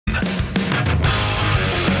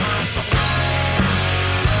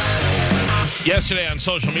Yesterday on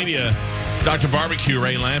social media, Dr. Barbecue,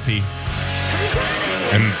 Ray Lampe,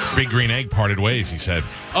 and Big Green Egg parted ways, he said.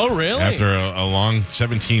 Oh, really? After a long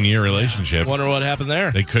 17-year relationship. Wonder what happened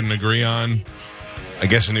there. They couldn't agree on, I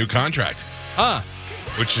guess, a new contract.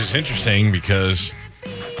 Which is interesting because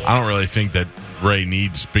I don't really think that Ray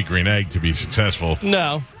needs Big Green Egg to be successful.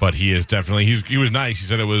 No. But he is definitely, he was nice. He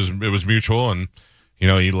said it was mutual, and, you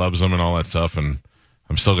know, he loves them and all that stuff, and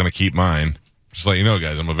I'm still going to keep mine. Just let you know,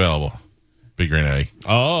 guys, I'm available. Big Green Egg.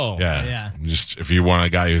 Oh. Yeah. Just if you want a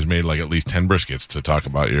guy who's made like at least 10 briskets to talk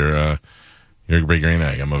about your Big Green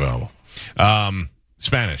Egg, I'm available.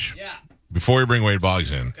 Spanish. Yeah. Before we bring Wade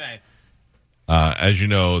Boggs in, Okay. as you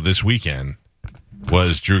know, this weekend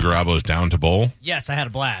was Drew Garabo's Down to Bowl. Yes, I had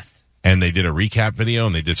a blast. And they did a recap video,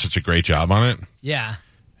 and they did such a great job on it. Yeah.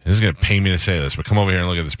 This is going to pain me to say this, but come over here and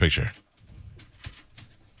look at this picture.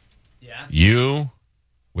 Yeah. You,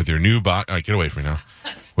 with your new body, all right, get away from me now.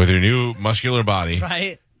 With your new muscular body,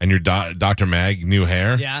 Right. and your Dr. Mag new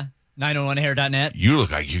hair, Yeah. 901hair.net. you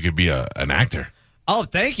look like you could be an actor. Oh,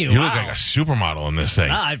 thank you. You Wow. look like a supermodel in this thing.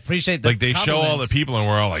 I appreciate that. Like they show all the people, and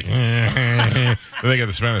we're all like, and they got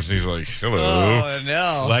the Spanish, and he's like, hello, Oh,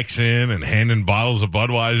 no. flexing and handing bottles of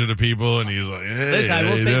Budweiser to people, and he's like, hey, Listen, I how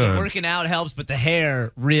will you say doing? that working out helps, but the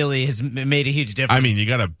hair really has made a huge difference. I mean, you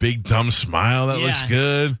got a big dumb smile that looks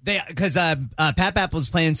good. Because Pat Pap was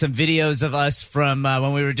playing some videos of us from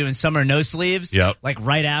when we were doing summer no sleeves. Yep. Like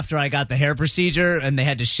right after I got the hair procedure, and they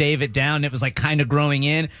had to shave it down. It was like kind of growing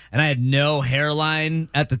in, and I had no hairline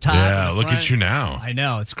at the top. Yeah, and the look front. at you now. I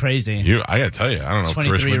know, it's crazy. I got to tell you, I don't know if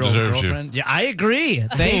Karishma 23-year-old deserves girlfriend. Yeah, I agree.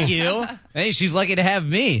 Thank you. Hey, she's lucky to have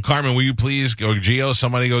me. you. Carmen, will you please go, Gio,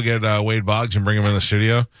 somebody go get Wade Boggs and bring him in the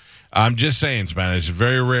studio? I'm just saying, Spanish,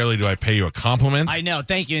 very rarely do I pay you a compliment. I know.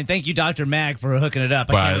 Thank you. And thank you, Dr. Mag, for hooking it up.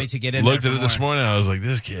 I But can't wait to get in looked there. at it this morning, I was like,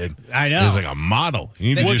 this kid I know. is like a model.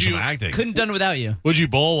 You need to do some acting. Couldn't done without you. Would you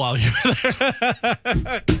bowl while you were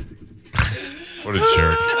there? What a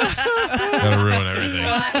jerk. Gotta ruin everything.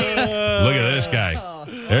 Look at this guy.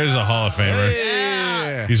 There's a Hall of Famer.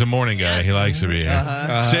 Yeah. He's a morning guy. He likes to be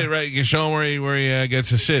here. Sit right. You show him where he gets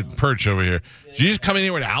to sit. Perch over here. Did you just come in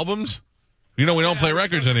here with albums? You know we don't play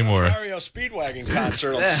records anymore. Mario Speedwagon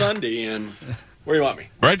concert on Sunday, and where do you want me?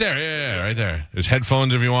 Right there. Yeah, right there. There's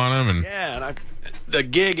headphones if you want them. And Yeah, and the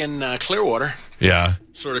gig in Clearwater yeah.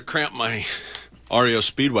 sort of cramped my REO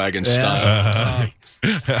Speedwagon style.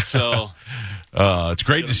 So It's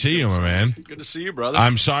great to see you, my man. good to see you, brother.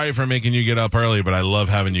 I'm sorry for making you get up early, but I love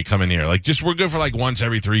having you come in here. Like, we're good for like once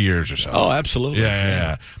every 3 years or so. Oh, absolutely.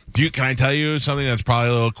 Yeah. Can I tell you something that's probably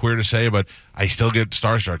a little queer to say, but I still get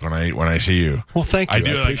starstruck when I see you. Well, thank you. I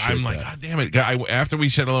do. I'm like, God damn it! After we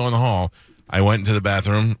said hello in the hall, I went into the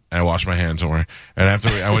bathroom and I washed my hands somewhere. And after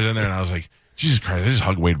I was in there, and I was like, Jesus Christ! I just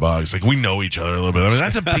hugged Wade Boggs. Like, we know each other a little bit. I mean,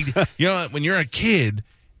 that's a big. You know, when you're a kid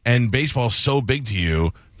and baseball's so big to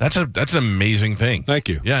you, that's an amazing thing. Thank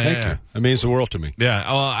you. Yeah, Thank you. That means the world to me. Yeah.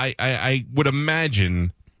 Well, I would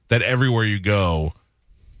imagine that everywhere you go,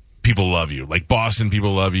 people love you. Like Boston,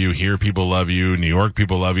 people love you. Here, people love you. New York,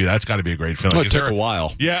 people love you. That's got to be a great feeling. Well, it took a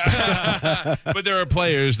while. Yeah. But there are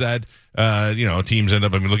players that, teams end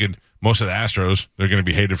up, look at most of the Astros. They're going to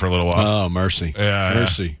be hated for a little while. Oh, mercy. Yeah.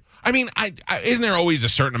 Mercy. I mean, isn't there always a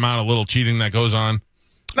certain amount of little cheating that goes on?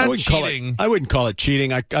 Not cheating. I wouldn't call it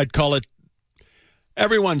cheating. I'd call it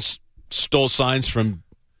everyone's stole signs from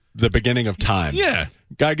the beginning of time. Yeah.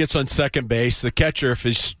 Guy gets on second base. The catcher, if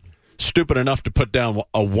he's stupid enough to put down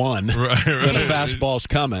a one, then a fastball's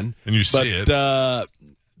coming. And you see it. There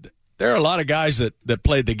are a lot of guys that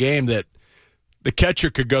played the game that the catcher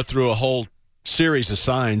could go through a whole series of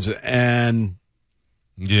signs, and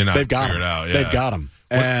they've got figure them. it out. Yeah. They've got them.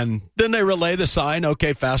 And then they relay the sign,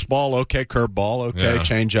 okay, fastball, okay, curveball, okay,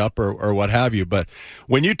 change up, or what have you. But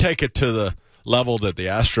when you take it to the level that the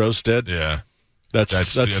Astros did, that's a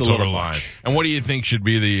little over the line. much. And what do you think should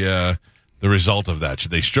be the result of that?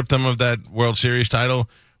 Should they strip them of that World Series title,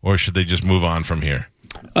 or should they just move on from here?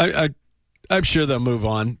 I'm sure they'll move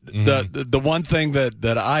on. Mm-hmm. The one thing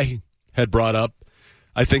that I had brought up,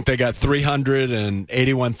 I think they got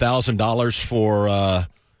 $381,000 for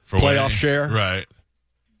playoff share. Right.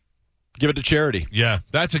 Give it to charity. Yeah,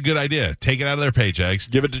 that's a good idea. Take it out of their paychecks.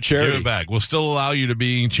 Give it to charity. Give it back. We'll still allow you to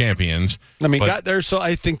be champions. I mean, but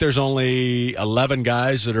I think there's only 11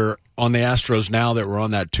 guys that are on the Astros now that were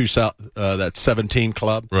on that that 17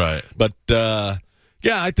 club. Right. But I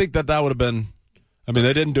think that would have been. I mean,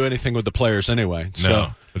 they didn't do anything with the players anyway. So.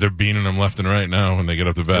 No, but they're beaning them left and right now when they get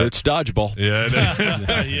up to bat. It's dodgeball.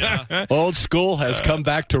 Yeah. Yeah. Old school has come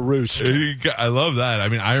back to roost. I love that. I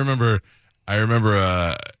mean, I remember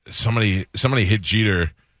somebody hit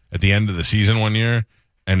Jeter at the end of the season one year,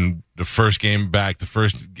 And the first game back,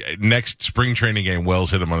 next spring training game,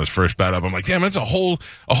 Wells hit him on his first bat up. I'm like, damn, that's a whole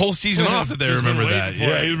season off that they remember that.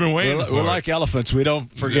 Yeah, he's been waiting for it. We're like elephants. We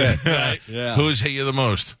don't forget. Right. Yeah. Who's hit you the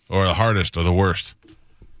most or the hardest or the worst?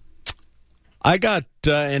 I got,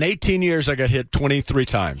 in 18 years, I got hit 23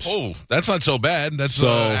 times. Oh, that's not so bad. That's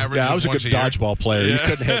average. Yeah, I was a good dodgeball player. Yeah. You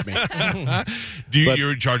couldn't hit me. Do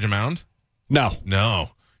you charge a mound?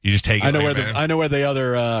 No. You just take it. I know where the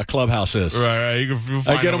other clubhouse is. Right. You can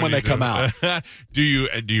find I get them when they come out. Do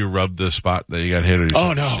you rub the spot that you got hit?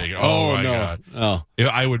 Or no. My God. Oh.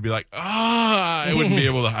 I would be like, I wouldn't be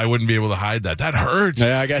able to hide that. That hurts.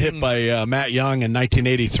 Yeah, I got hit by Matt Young in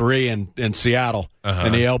 1983 in Seattle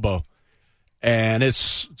in the elbow, and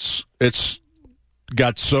it's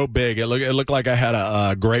got so big it looked like I had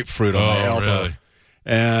a grapefruit on my elbow, really?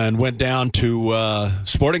 And went down to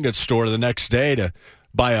sporting goods store the next day to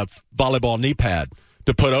buy a volleyball knee pad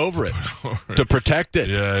to put over it to protect it.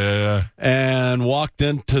 Yeah. And walked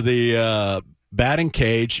into the batting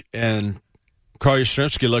cage, and Carl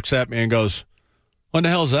Yastrzemski looks at me and goes, "What the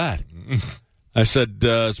hell's that?" I said,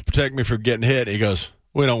 "It's to protect me from getting hit." He goes,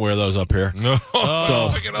 "We don't wear those up here." No.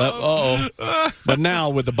 But now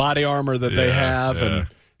with the body armor that they have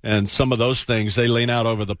and some of those things, they lean out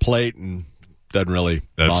over the plate and doesn't really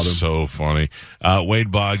bother them. That's so funny. Wade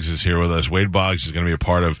Boggs is here with us. Wade Boggs is going to be a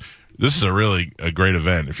part of this. Is a great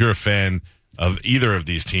event. If you're a fan of either of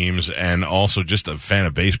these teams and also just a fan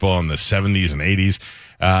of baseball in the 70s and 80s,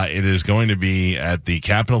 it is going to be at the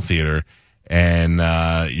Capitol Theater, and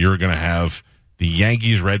you're going to have the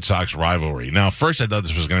Yankees-Red Sox rivalry. Now, first I thought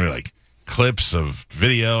this was going to be like clips of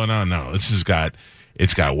video. No.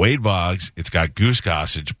 It's got Wade Boggs, it's got Goose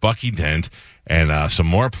Gossage, Bucky Dent, and some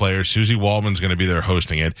more players. Susie Waldman's going to be there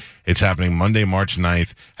hosting it. It's happening Monday, March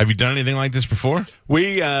 9th. Have you done anything like this before?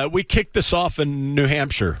 We kicked this off in New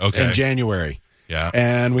Hampshire in January. Yeah.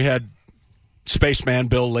 And we had Spaceman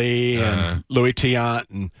Bill Lee and Louis Tiant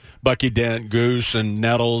and Bucky Dent, Goose and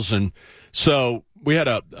Nettles. And so we had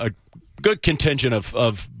a good contingent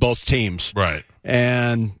of both teams. Right.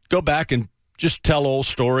 And go back and just tell old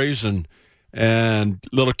stories and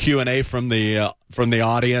little Q&A from the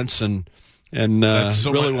audience and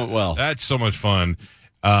really went well. That's so much fun.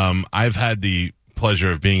 I've had the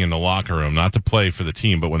pleasure of being in the locker room, not to play for the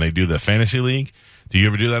team, but when they do the fantasy league. Do you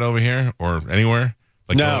ever do that over here or anywhere?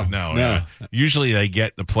 No. Yeah. Usually they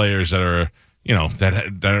get the players that are,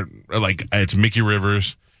 that are like, it's Mickey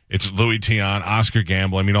Rivers, it's Louis Tiant, Oscar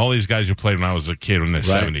Gamble. I mean, all these guys who played when I was a kid in the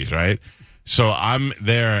 70s, right? So I'm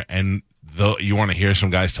there, and you want to hear some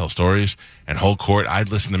guys tell stories, and whole court, I'd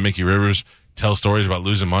listen to Mickey Rivers tell stories about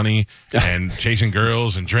losing money and chasing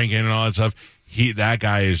girls and drinking and all that stuff. That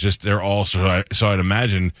guy is just, they're all, so I'd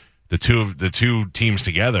imagine the two teams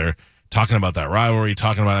together talking about that rivalry,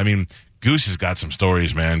 Goose has got some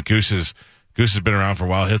stories, man. Goose has been around for a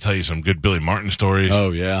while. He'll tell you some good Billy Martin stories.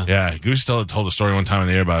 Oh, yeah. Yeah. Goose told a story one time in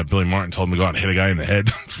the air about Billy Martin told him to go out and hit a guy in the head.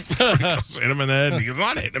 Hit him in the head. And he goes, I'm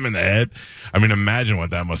not hitting him in the head. I mean, imagine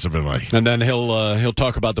what that must have been like. And then he'll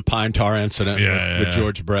talk about the pine tar incident with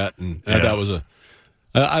George Brett. And that was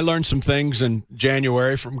I learned some things in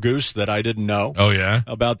January from Goose that I didn't know. Oh, yeah?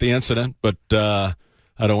 About the incident, but I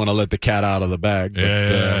don't want to let the cat out of the bag.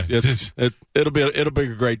 But, it'll be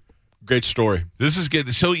a great story. This is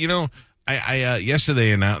good. So, I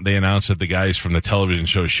yesterday they announced that the guys from the television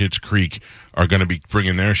show Schitt's Creek are going to be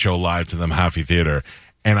bringing their show live to the Mahaffey Theater,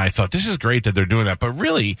 and I thought this is great that they're doing that. But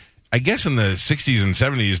really, I guess in the 60s and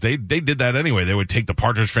 70s they did that anyway. They would take the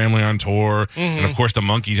Partridge Family on tour, and of course the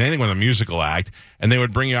Monkees, anything with a musical act, and they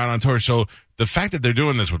would bring you out on tour. So the fact that they're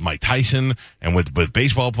doing this with Mike Tyson and with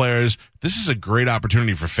baseball players, this is a great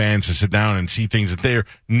opportunity for fans to sit down and see things that they're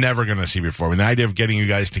never going to see before. I mean, the idea of getting you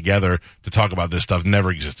guys together to talk about this stuff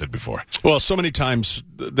never existed before. Well, so many times,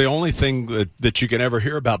 the only thing that you can ever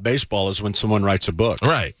hear about baseball is when someone writes a book.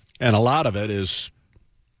 Right. And a lot of it is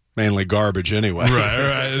mainly garbage anyway.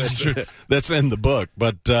 Right. That's in the book.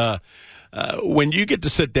 But when you get to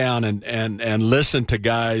sit down and listen to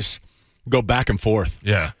guys go back and forth.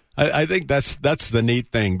 Yeah. I think that's the neat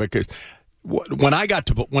thing, because when I got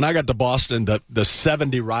to Boston, the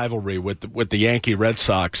 70 rivalry with the Yankee Red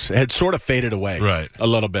Sox had sort of faded away a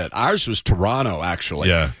little bit. Ours was Toronto, actually.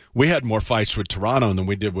 Yeah. We had more fights with Toronto than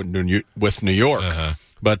we did with New York. Uh-huh.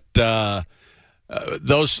 But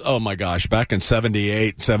those, oh my gosh, back in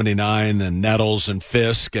 78, 79, and Nettles and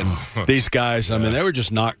Fisk and these guys, I mean, they were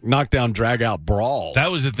just knockdown, drag-out brawls.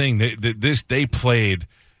 That was the thing. They played...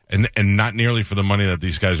 And not nearly for the money that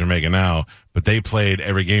these guys are making now, but they played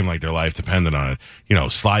every game like their life depended on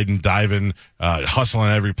it. Sliding, diving,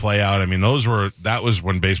 hustling every play out. I mean, that was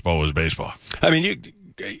when baseball was baseball. I mean,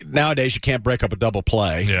 nowadays you can't break up a double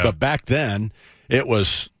play, but back then it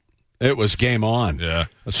was game on. Yeah,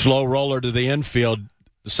 a slow roller to the infield.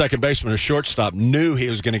 The second baseman or shortstop knew he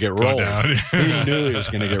was going to get rolled. He knew he was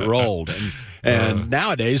going to get rolled. And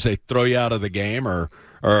nowadays they throw you out of the game, or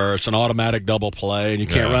it's an automatic double play, and you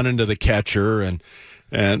can't run into the catcher. And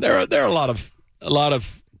there are a lot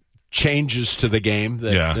of changes to the game.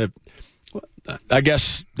 That I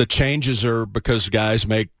guess the changes are because guys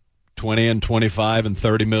make $20 and $25 and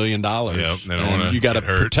 $30 million. Yeah, they don't want to. You got to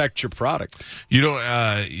hurt. protect your product. You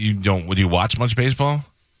don't. Would you watch much baseball?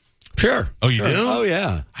 Sure. Oh, you do? Oh,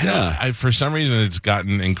 yeah. I for some reason, it's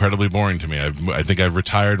gotten incredibly boring to me. I think I've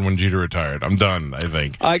retired when Jeter retired. I'm done, I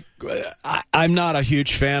think. I'm not a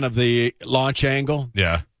huge fan of the launch angle.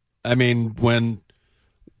 Yeah. I mean, when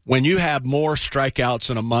you have more strikeouts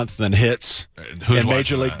in a month than hits in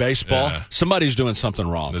Major League Baseball, somebody's doing something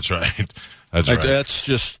wrong. That's right. That's right. That's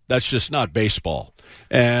just not baseball.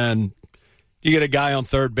 And you get a guy on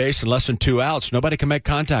third base and less than 2 outs, nobody can make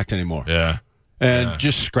contact anymore. Yeah. And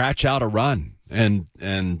just scratch out a run, and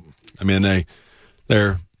I mean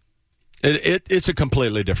it's a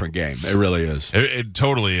completely different game. It really is. It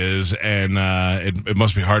totally is, and it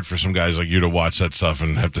must be hard for some guys like you to watch that stuff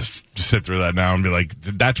and have to sit through that now and be like,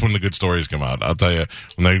 that's when the good stories come out. I'll tell you,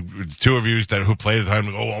 when two of you who played at the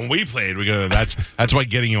time, when we played, we go. That's why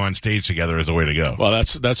getting you on stage together is the way to go. Well,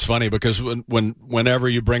 that's funny because whenever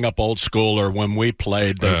you bring up old school or when we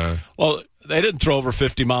played, they didn't throw over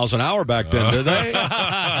 50 miles an hour back then, did they?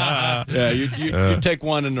 Yeah, you take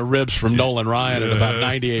one in the ribs from Nolan Ryan at about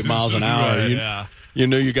 98 miles an hour. You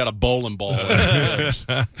knew you got a bowling ball.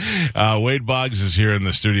 Wade Boggs is here in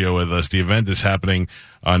the studio with us. The event is happening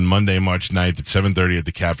on Monday, March 9th at 7:30 at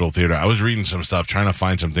the Capitol Theater. I was reading some stuff, trying to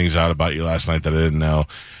find some things out about you last night that I didn't know.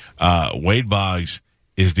 Wade Boggs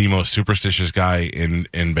is the most superstitious guy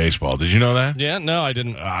in baseball. Did you know that? Yeah, no, I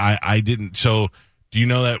didn't. I didn't. So, do you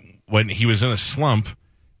know that when he was in a slump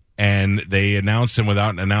and they announced him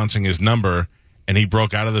without announcing his number, and he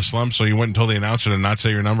broke out of the slump, so you went and told the announcer to not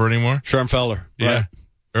say your number anymore? Schoenfelder. Yeah.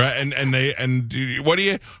 Right. And what do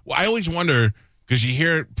you, I always wonder, because you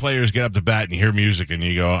hear players get up to bat and you hear music and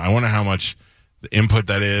you go, I wonder how much input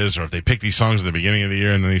that is, or if they pick these songs at the beginning of the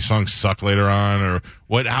year and then these songs suck later on, or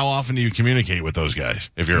how often do you communicate with those guys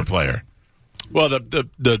if you're a player? Well,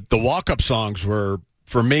 the walk-up songs were,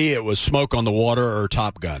 for me, it was Smoke on the Water or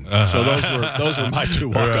Top Gun. So those were my two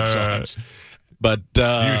walk-up songs. But do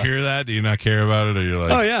you hear that? Do you not care about it, or you're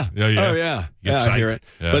like, oh yeah, I hear it.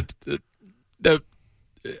 Yeah. But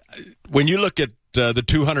when you look at the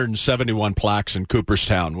 271 plaques in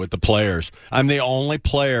Cooperstown with the players, I'm the only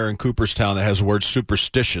player in Cooperstown that has the word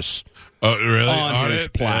superstitious. Oh, really? On his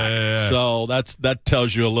plaque. Yeah. So that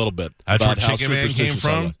tells you a little bit. That's about where how Chicken Man came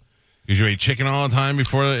from. Because you ate chicken all the time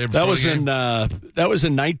before that was in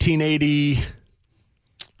 1980,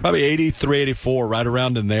 probably 83, 84, right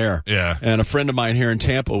around in there. Yeah. And a friend of mine here in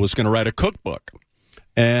Tampa was going to write a cookbook,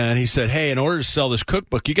 and he said, "Hey, in order to sell this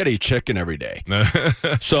cookbook, you got to eat chicken every day."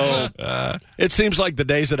 So it seems like the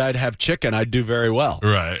days that I'd have chicken, I'd do very well.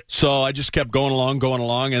 Right. So I just kept going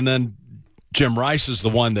along, and then Jim Rice is the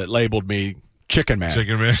one that labeled me Chicken Man.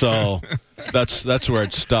 Chicken Man. So that's where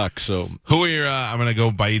it stuck. So who are your? I'm going to go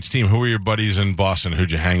by each team. Who were your buddies in Boston?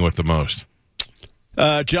 Who'd you hang with the most?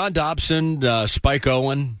 John Dobson, Spike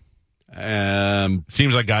Owen.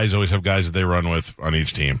 Seems like guys always have guys that they run with on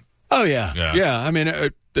each team. Oh yeah. I mean,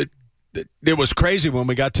 it was crazy when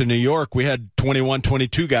we got to New York. We had 21,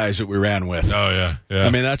 22 guys that we ran with. Oh yeah. I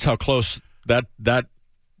mean, that's how close that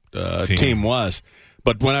team was.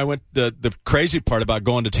 But when I went, the crazy part about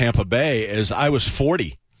going to Tampa Bay is I was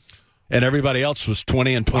 40, and everybody else was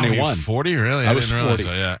 20 and 21. Oh, 40, really? I was didn't 40.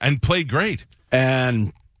 That, yeah, and played great.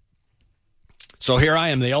 And so here I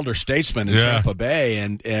am, the elder statesman in Tampa Bay,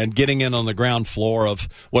 and getting in on the ground floor of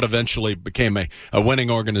what eventually became a winning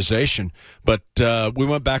organization. But we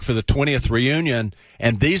went back for the 20th reunion,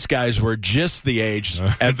 and these guys were just the age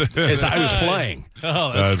as I was playing.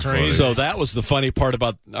 Oh, that's crazy. Funny. So that was the funny part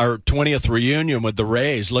about our 20th reunion with the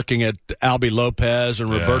Rays, looking at Albie Lopez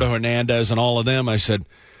and Roberto Hernandez and all of them. I said,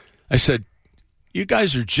 you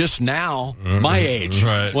guys are just now my age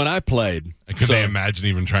when I played. Could they imagine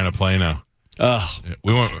even trying to play now?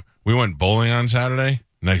 We went bowling on Saturday.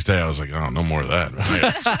 Next day, I was like, oh, no more of that.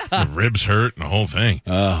 My ribs hurt and the whole thing.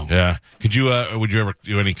 Oh, yeah. Would you ever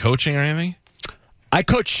do any coaching or anything? I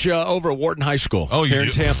coach over at Wharton High School here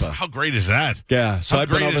in Tampa. How great is that? Yeah, so I've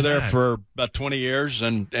been over there for about 20 years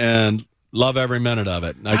and love every minute of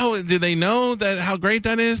it. How do they know how great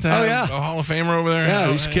that is to have a Hall of Famer over there?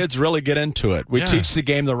 Yeah, these kids really get into it. We teach the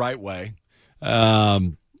game the right way,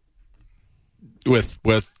 with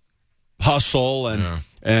hustle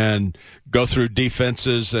and go through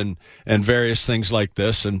defenses and various things like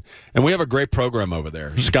this. And we have a great program over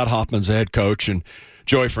there. Scott Hoffman's the head coach, and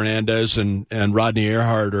Joey Fernandez and Rodney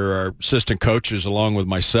Earhart are our assistant coaches along with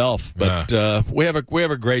myself. But we have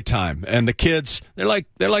a great time. And the kids, they're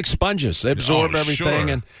like sponges. They absorb everything.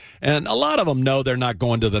 Sure. And a lot of them know they're not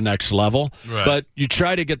going to the next level. Right. But you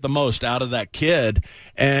try to get the most out of that kid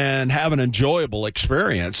and have an enjoyable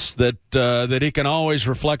experience that he can always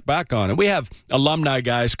reflect back on. And we have alumni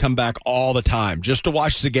guys come back all the time just to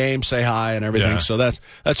watch the game, say hi, and everything. Yeah. So that's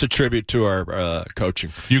a tribute to our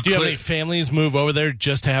coaching. Do you have any families move over there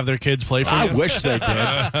just to have their kids play for you? I wish they did.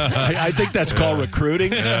 I think that's called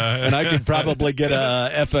recruiting, and I could probably get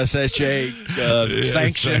a FSHA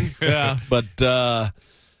sanction. Yeah. But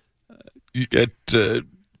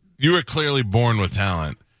you were clearly born with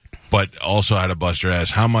talent, but also had to bust your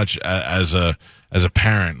ass. How much, as a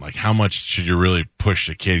parent, like how much should you really push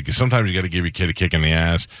the kid? Because sometimes you got to give your kid a kick in the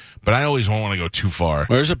ass, but I always don't want to go too far.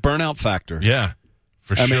 There's a burnout factor. Yeah,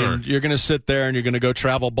 for sure. I mean, you're going to sit there and you're going to go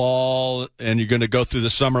travel ball, and you're going to go through the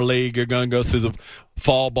summer league. You're going to go through the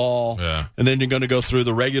fall ball, and then you're going to go through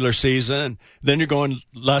the regular season. Then you're going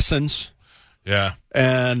lessons. Yeah,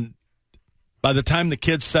 and by the time the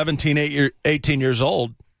kid's 17, 18 years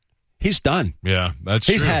old, he's done. Yeah, that's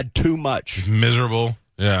He's true. had too much. He's miserable.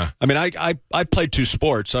 Yeah. I mean, I played two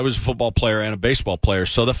sports. I was a football player and a baseball player.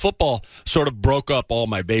 So the football sort of broke up all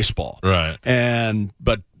my baseball. Right.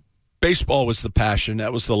 But baseball was the passion.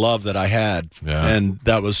 That was the love that I had. Yeah. And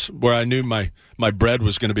that was where I knew my bread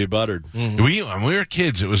was going to be buttered. Mm-hmm. When we were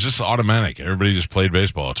kids, it was just automatic. Everybody just played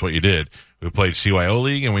baseball. It's what you did. We played CYO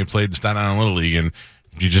League and we played Staten Island Little League, and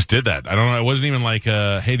you just did that. I don't know. It wasn't even like,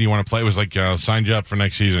 hey, do you want to play? It was like, signed you up for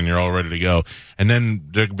next season. You're all ready to go. And then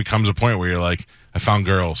there becomes a point where you're like, I found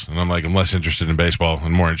girls. And I'm like, I'm less interested in baseball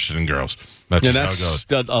and more interested in girls. That's just how it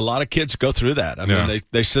goes. A lot of kids go through that. I mean,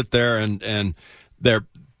 they sit there and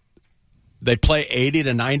they play 80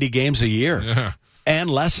 to 90 games a year and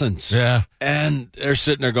lessons. Yeah. And they're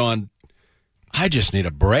sitting there going, I just need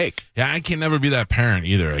a break. Yeah, I can never be that parent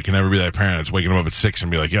either. I can never be that parent that's waking them up at 6 and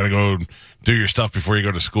be like, you got to go do your stuff before you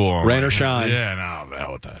go to school. I'm Rain like, or shine. Yeah, no, the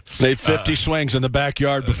hell with that. They 50 swings in the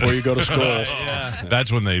backyard before you go to school. Yeah.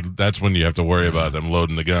 That's when you have to worry about them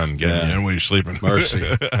loading the gun, getting you in when you're sleeping. Mercy.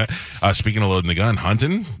 Speaking of loading the gun,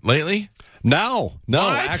 hunting lately? No.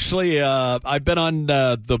 What? Actually, I've been on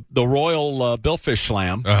the Royal Billfish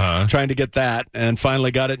Slam, trying to get that, and finally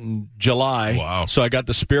got it in July. Wow. So I got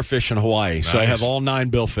the spearfish in Hawaii. Nice. So I have all 9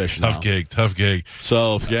 billfish now. Tough gig.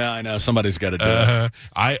 So, yeah, I know. Somebody's got to do it.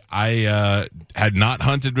 I had not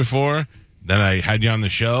hunted before. Then I had you on the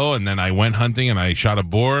show, and then I went hunting, and I shot a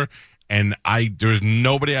boar. And there was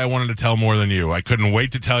nobody I wanted to tell more than you. I couldn't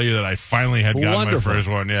wait to tell you that I finally had gotten my first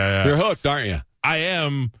one. Yeah. You're hooked, aren't you? I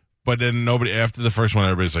am. But then after the first one,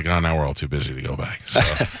 everybody's like, oh, now we're all too busy to go back. So,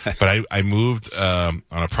 but I moved on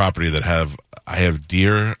a property that I have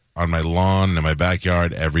deer on my lawn in my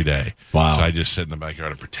backyard every day. Wow. So I just sit in the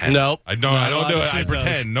backyard and pretend. Nope. I don't do it. I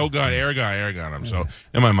pretend. No gun, air gun. So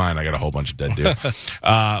in my mind, I got a whole bunch of dead deer.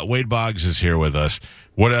 Wade Boggs is here with us.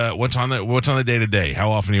 What's on the day to day?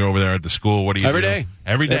 How often are you over there at the school? What do you Every do? day.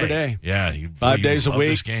 Every day. Every day. Yeah. 5 days a love week,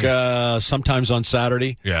 this game. sometimes on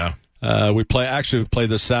Saturday. Yeah. We play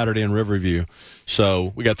this Saturday in Riverview.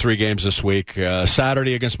 So we got 3 games this week.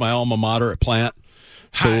 Saturday against my alma mater at Plant.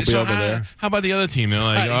 So we'll be over there. How about the other team? They're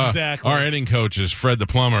like, Exactly. Our hitting coach is Fred the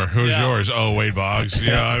Plumber. Who's yours? Oh, Wade Boggs.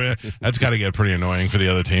 I mean, that's got to get pretty annoying for the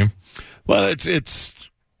other team. Well, it's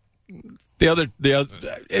the other.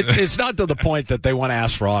 It's not to the point that they want to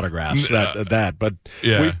ask for autographs. But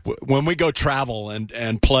when we go travel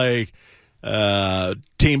and play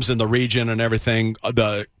teams in the region and everything,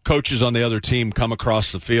 the coaches on the other team come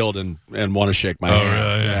across the field and want to shake my hand.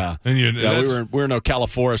 Really? Yeah. And we were in Ocala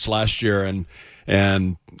Forest last year,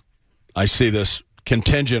 and I see this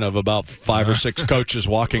contingent of about 5 or 6 coaches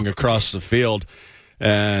walking across the field,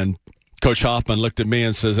 and Coach Hoffman looked at me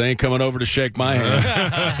and says, "They ain't coming over to shake my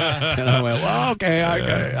hand." And I went, "Well, okay,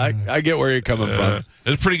 I get where you're coming from."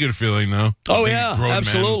 It's a pretty good feeling, though. Oh, yeah,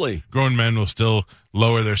 absolutely. Grown men will still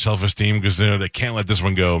lower their self-esteem because they can't let this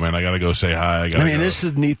one go, man. I got to go say hi. This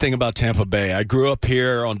is the neat thing about Tampa Bay. I grew up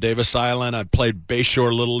here on Davis Island. I played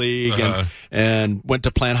Bayshore Little League and went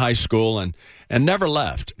to Plant High School and never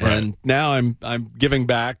left. Right. And now I'm giving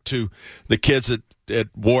back to the kids at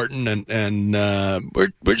Wharton, and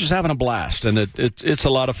we're just having a blast. And it's a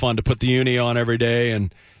lot of fun to put the uni on every day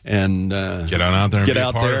and get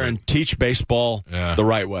out there and teach baseball the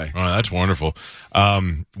right way. Oh, that's wonderful.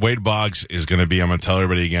 Wade Boggs is going to be, I'm going to tell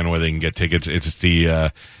everybody again where they can get tickets. It's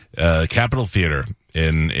the Capitol Theater,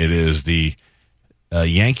 and it is the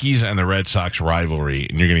Yankees and the Red Sox rivalry,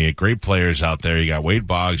 and you're going to get great players out there. You got Wade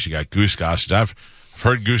Boggs, you got Goose Gossage. I've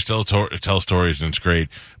heard Goose tell stories, and it's great.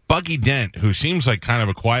 Bucky Dent, who seems like kind of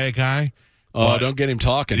a quiet guy. Oh, don't get him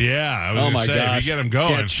talking. Yeah, I was my say, gosh. if you get him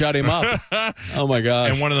going. Can't shut him up. Oh, my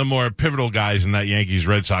gosh. And one of the more pivotal guys in that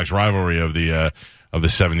Yankees-Red Sox rivalry of the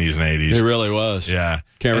 70s and 80s. He really was. Yeah.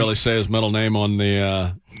 Can't really say his middle name on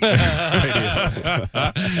the radio.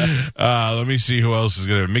 Let me see who else is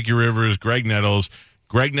going to. Mickey Rivers, Greg Nettles.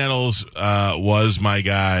 Greg Nettles was my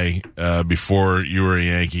guy before you were a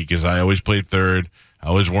Yankee because I always played third. I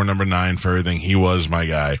always wore number 9 for everything. He was my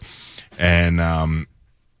guy. And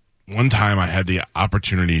one time I had the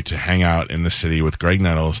opportunity to hang out in the city with Greg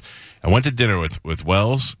Nettles. I went to dinner with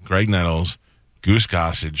Wells, Greg Nettles, Goose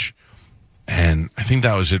Gossage, and I think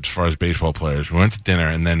that was it as far as baseball players. We went to dinner,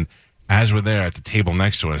 and then as we're there at the table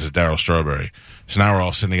next to us is Darryl Strawberry. So now we're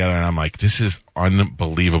all sitting together, and I'm like, this is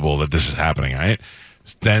unbelievable that this is happening, right?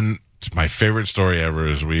 Then my favorite story ever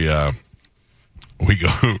is we go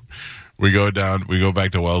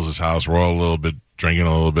back to Wells' house. We're all a little bit drinking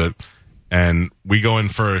a little bit. And we go in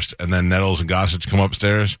first, and then Nettles and Gossage come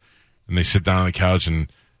upstairs, and they sit down on the couch, and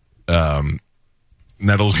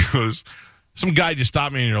Nettles goes, some guy just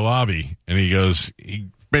stopped me in your lobby, and he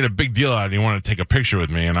made a big deal out of it, and he wanted to take a picture with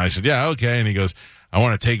me, and I said, yeah, okay, and he goes, I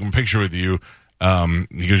want to take a picture with you.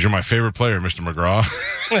 He goes, you're my favorite player, Mr. McGraw.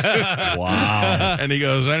 Wow. And he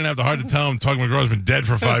goes, I didn't have the heart to tell him Tug McGraw's been dead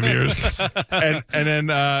for 5 years. and then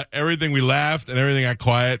everything, we laughed, and everything got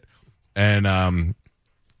quiet, and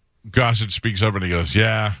Gossage speaks up and he goes,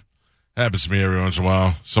 yeah, happens to me every once in a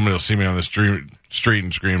while. Somebody will see me on the street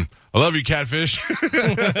and scream, I love you, catfish.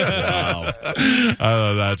 Wow.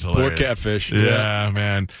 That's hilarious. Poor catfish. Yeah,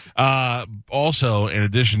 man. Also, in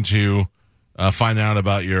addition to finding out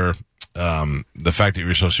about your the fact that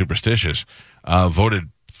you're so superstitious, voted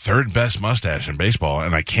third best mustache in baseball,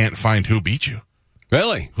 and I can't find who beat you.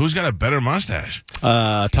 Really? Who's got a better mustache?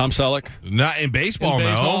 Tom Selleck? Not in baseball, no.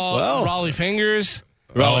 Well, Raleigh Fingers.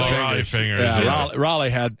 Raleigh Fingers. Yeah, Raleigh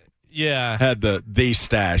had the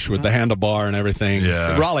stash with the handlebar and everything.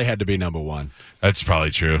 Yeah. Raleigh had to be number 1. That's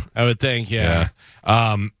probably true. I would think, yeah.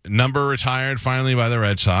 Number retired finally by the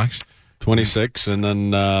Red Sox. 26, and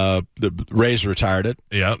then the Rays retired it.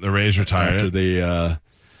 Yeah, the Rays retired after it. The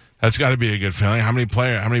that's got to be a good feeling. How many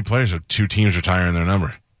players have 2 teams retiring their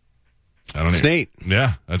number? It's neat.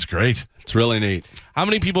 Yeah, that's great. It's really neat. How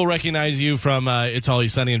many people recognize you from It's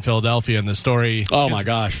Always Sunny in Philadelphia and the story? Oh, my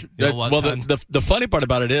gosh. The funny part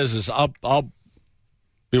about it is I'll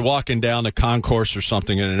be walking down the concourse or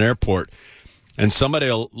something in an airport, and somebody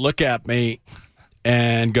will look at me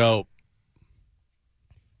and go,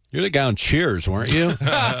 you're the guy on Cheers, weren't you?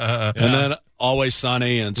 And then Always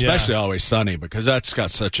Sunny, and especially Always Sunny, because that's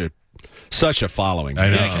got such a following. I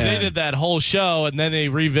know. Yeah, because they did that whole show, and then they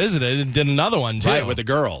revisited and did another one, too. Right, with the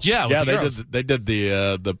girls. Yeah, they did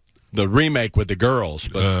the remake with the girls.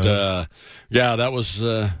 But, that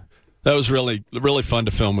was really, really fun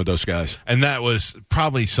to film with those guys. And that was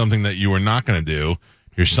probably something that you were not going to do.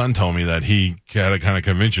 Your son told me that he had to kind of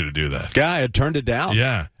convince you to do that. Guy had turned it down.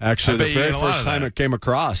 Yeah. Actually, the very first time it came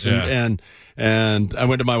across. And I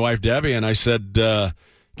went to my wife, Debbie, and I said,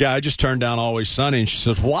 I just turned down Always Sunny. And she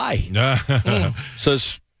says, why?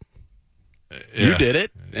 Says, you did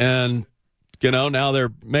it. And, now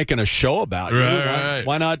they're making a show about you. Right.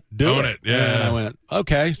 Why not do it? Yeah. And I went,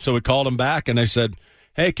 okay. So we called them back, and they said,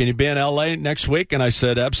 hey, can you be in L.A. next week? And I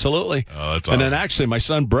said, absolutely. Oh, that's awesome. And then actually my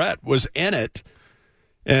son Brett was in it.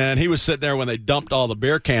 And he was sitting there when they dumped all the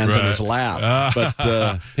beer cans in his lap.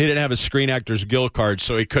 But he didn't have his Screen Actors Guild card,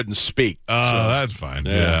 so he couldn't speak. Oh, that's fine.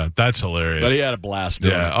 Yeah, that's hilarious. But he had a blast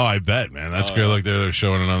doing it. Oh, I bet, man. That's great. Look, they're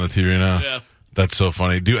showing it on the TV now. Yeah. That's so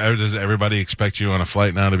funny. Does everybody expect you on a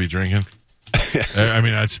flight now to be drinking? I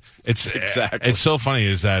mean, it's exactly. It's so funny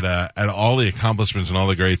is that at all the accomplishments and all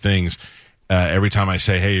the great things, every time I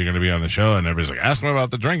say, hey, you're going to be on the show, and everybody's like, ask him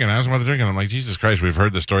about the drinking, I'm like, Jesus Christ, we've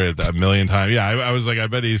heard the story a million times. Yeah, I was like, I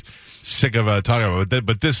bet he's sick of talking about it.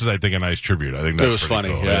 But this is, I think, a nice tribute. I think that's it was funny.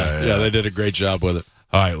 Cool. Yeah, they did a great job with it.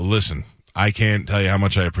 All right, well, listen, I can't tell you how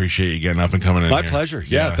much I appreciate you getting up and coming in My here. pleasure.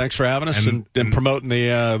 Yeah, thanks for having us and promoting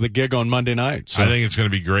the gig on Monday night. So. I think it's going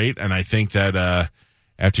to be great, and I think that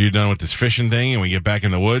after you're done with this fishing thing and we get back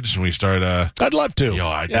in the woods and we start... I'd love to.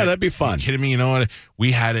 That'd be fun. Are you kidding me? You know what?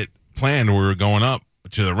 We had it planned. We were going up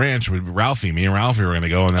to the ranch with Ralphie. Me and Ralphie were going to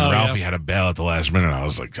go, and then Ralphie yeah. had a bail at the last minute. I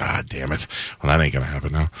was like, God damn it. Well, that ain't going to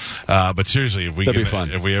happen now. But seriously, if we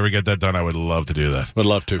ever get that done, I would love to do that. Would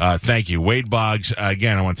love to. Thank you. Wade Boggs.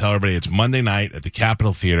 Again, I want to tell everybody it's Monday night at the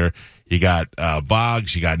Capitol Theater. You got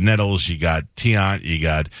Boggs, you got Nettles, you got Tiant, you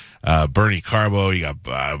got Bernie Carbo, you got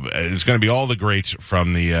it's going to be all the greats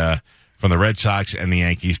from the Red Sox and the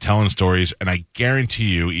Yankees telling stories. And I guarantee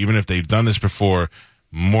you, even if they've done this before,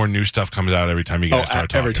 more new stuff comes out every time you guys start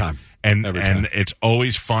talking. Every time. And it's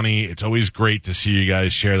always funny. It's always great to see you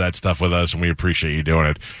guys share that stuff with us, and we appreciate you doing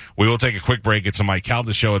it. We will take a quick break. It's on my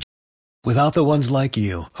Calta show. Without the ones like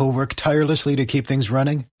you, who work tirelessly to keep things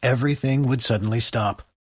running, everything would suddenly stop.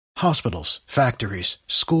 Hospitals, factories,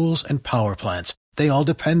 schools, and power plants, they all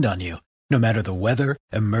depend on you. No matter the weather,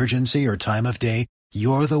 emergency, or time of day,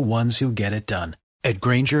 you're the ones who get it done. At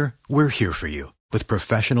Grainger, we're here for you with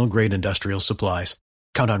professional-grade industrial supplies.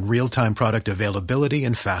 Count on real-time product availability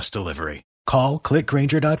and fast delivery. Call, click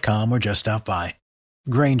Grainger.com, or just stop by.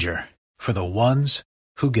 Grainger, for the ones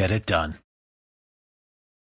who get it done.